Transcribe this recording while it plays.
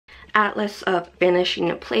Atlas of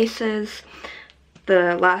Vanishing Places,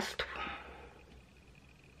 the last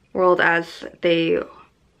world as they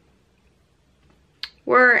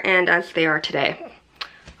were and as they are today.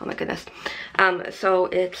 Oh my goodness. So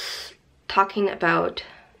it's talking about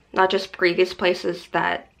not just previous places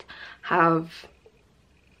that have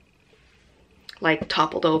like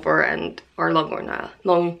toppled over and are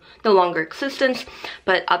no longer existence,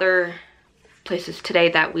 but other places today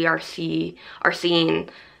that we are seeing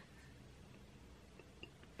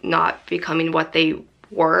not becoming what they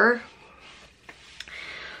were.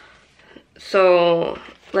 So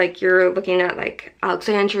like you're looking at like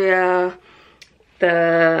Alexandria,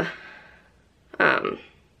 the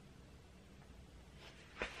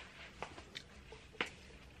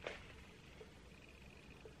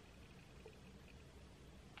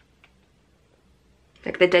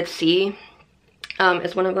like the Dead Sea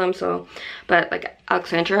is one of them. So but like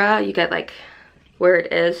Alexandria, you get like where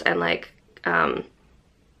it is and like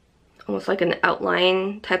almost like an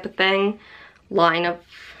outline type of thing, line of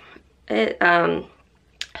it.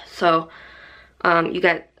 So you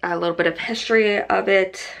get a little bit of history of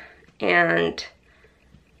it, and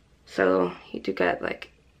so you do get like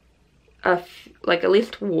like at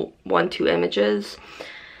least 1-2 images.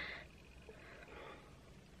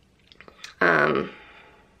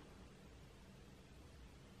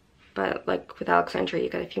 But like with Alexandria you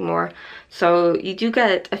get a few more. So you do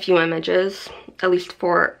get a few images, at least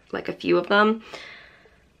for like a few of them.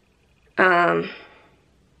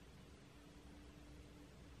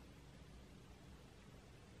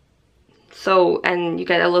 So, and you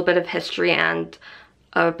get a little bit of history and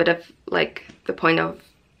a bit of like the point of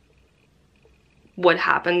what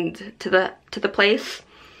happened to the place.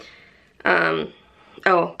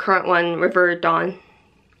 Oh, current one, River Donbe,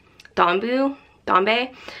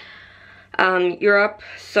 Europe.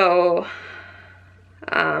 So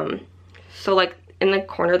so like in the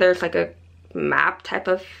corner there's like a map type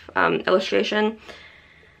of illustration.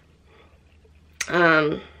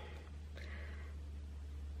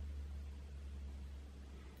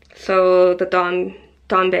 So the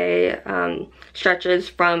Donbe stretches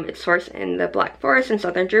from its source in the Black Forest in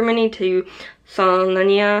southern Germany to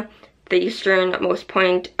Slania, the easternmost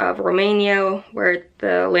point of Romania, where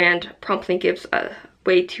the land promptly gives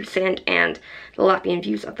way to sand and the lapping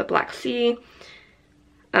views of the Black Sea.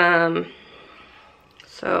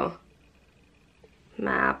 So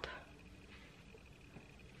map.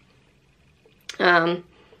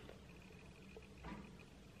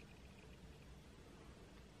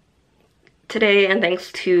 Today, and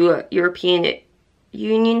thanks to European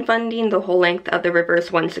Union funding, the whole length of the river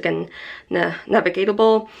is once again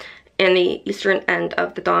navigable, and the eastern end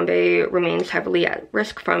of the Donbe remains heavily at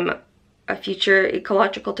risk from a future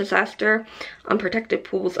ecological disaster. Unprotected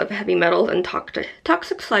pools of heavy metals and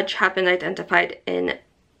toxic sludge have been identified in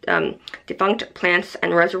defunct plants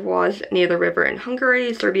and reservoirs near the river in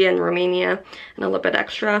Hungary, Serbia, and Romania, and a little bit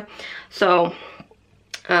extra. So,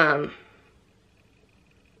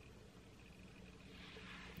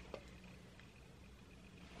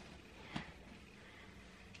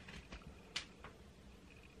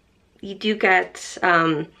 you do get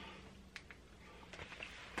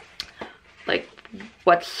like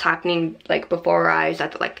what's happening like before our eyes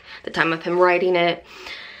at like the time of him writing it,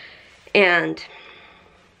 and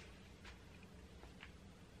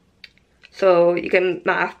so you get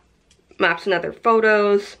maps and other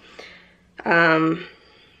photos,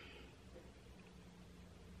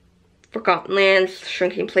 forgotten lands,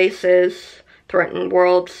 shrinking places, threatened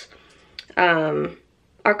worlds,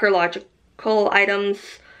 archaeological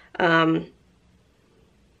items,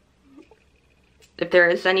 if there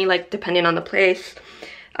is any, like depending on the place,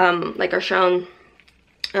 like are shown.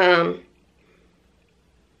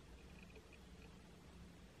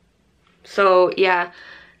 So yeah,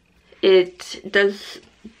 it does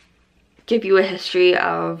give you a history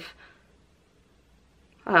of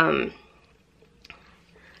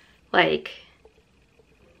like,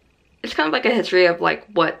 it's kind of like a history of like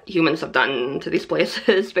what humans have done to these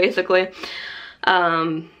places, basically.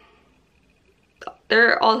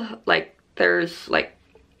 They're all like, there's like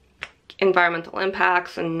environmental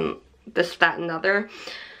impacts and this, that, and other.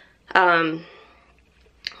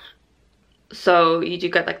 So you do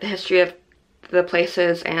get like the history of the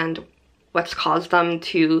places and what's caused them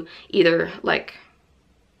to either like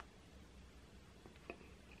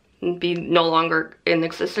be no longer in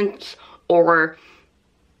existence or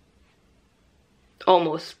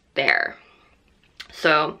almost there.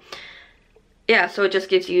 So yeah, so it just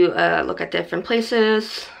gives you a look at different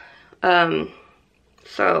places.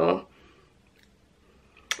 So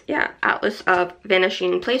yeah, Atlas of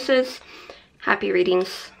Vanishing Places. Happy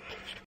readings.